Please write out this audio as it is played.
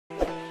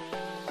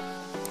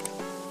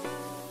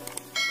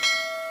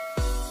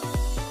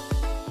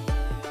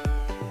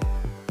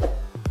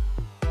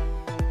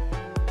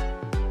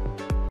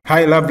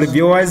Hi lovely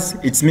viewers,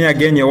 it's me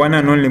again, your one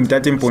and only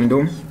Mutati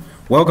Mpundu.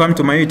 Welcome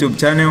to my YouTube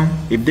channel.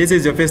 If this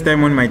is your first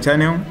time on my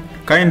channel,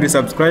 kindly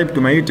subscribe to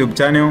my YouTube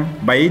channel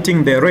by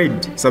hitting the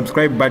red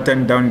subscribe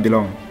button down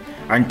below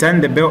and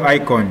turn the bell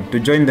icon to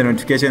join the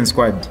notification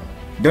squad.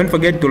 Don't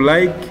forget to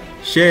like,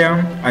 share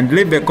and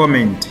leave a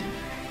comment.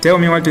 Tell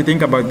me what you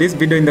think about this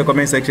video in the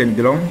comment section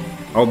below.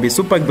 I'll be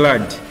super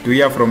glad to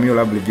hear from you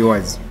lovely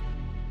viewers.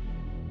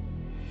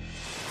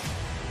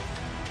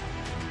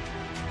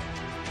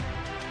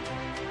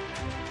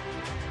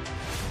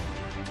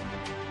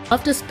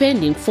 After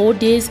spending 4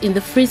 days in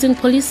the freezing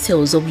police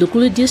cells of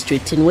Lukulu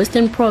district in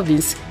Western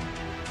Province,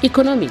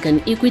 Economic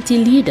and Equity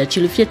leader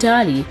Chilufya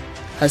Tayali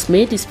has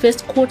made his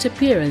first court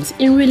appearance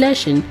in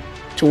relation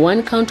to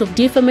one count of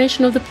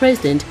defamation of the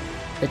president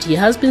that he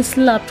has been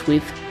slapped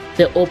with.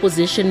 The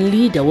opposition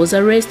leader was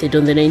arrested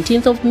on the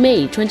 19th of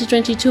May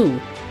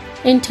 2022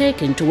 and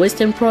taken to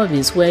Western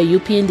Province, where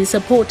UPND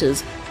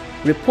supporters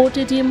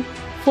reported him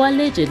for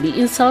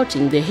allegedly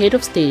insulting the head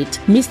of state.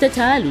 Mr.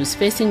 Tayali is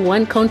facing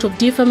one count of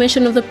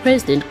defamation of the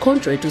president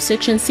contrary to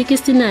Section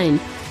 69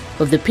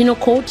 of the Penal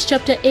Code,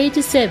 Chapter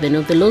 87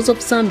 of the Laws of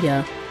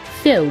Zambia,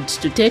 failed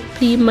to take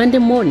plea Monday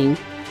morning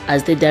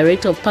as the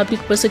Director of Public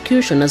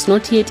Prosecution has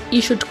not yet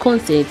issued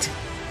consent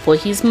for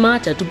his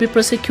matter to be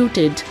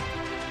prosecuted.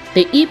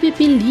 The EPP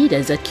leader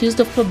is accused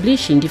of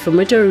publishing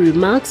defamatory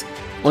remarks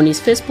on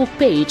his Facebook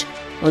page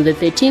on the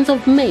 13th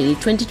of May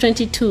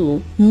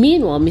 2022.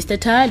 Meanwhile, Mr.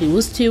 Tayali, who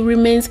still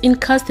remains in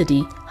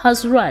custody,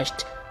 has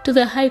rushed to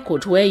the High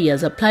Court, where he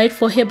has applied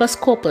for habeas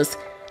corpus,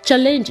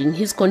 challenging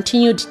his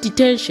continued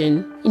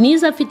detention. In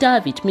his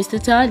affidavit, Mr.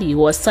 Tayali,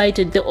 who has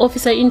cited the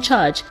officer in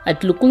charge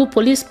at Lukulu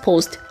Police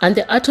Post and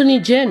the Attorney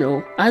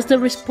General as the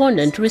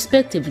respondent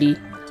respectively,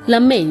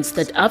 laments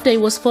that after he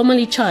was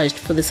formally charged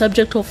for the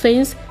subject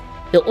offense,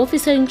 the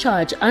officer in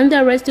charge and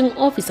the arresting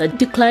officer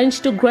declined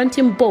to grant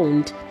him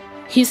bond.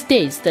 He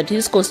states that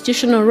his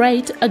constitutional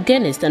right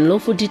against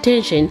unlawful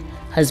detention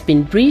has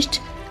been breached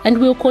and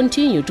will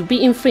continue to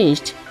be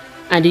infringed,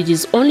 and it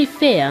is only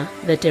fair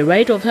that a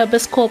right of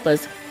habeas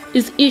corpus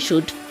is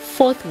issued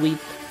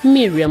forthwith.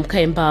 Miriam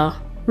Kaimba,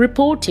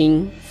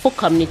 reporting for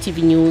Community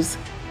TV News.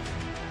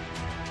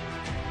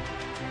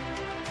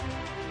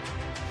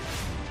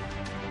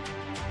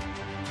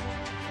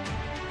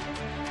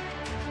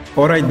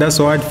 Alright, that's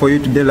all for you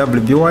today lovely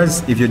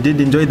viewers. If you did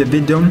enjoy the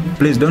video,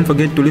 please don't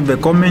forget to leave a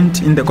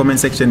comment in the comment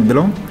section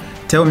below.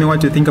 Tell me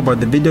what you think about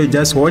the video you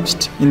just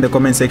watched in the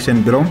comment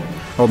section below.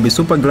 I'll be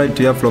super glad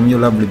to hear from you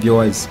lovely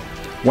viewers.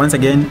 Once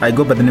again, I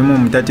go by the name of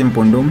Mutati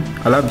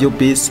Mpundu. I love you,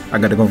 peace, I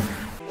gotta go.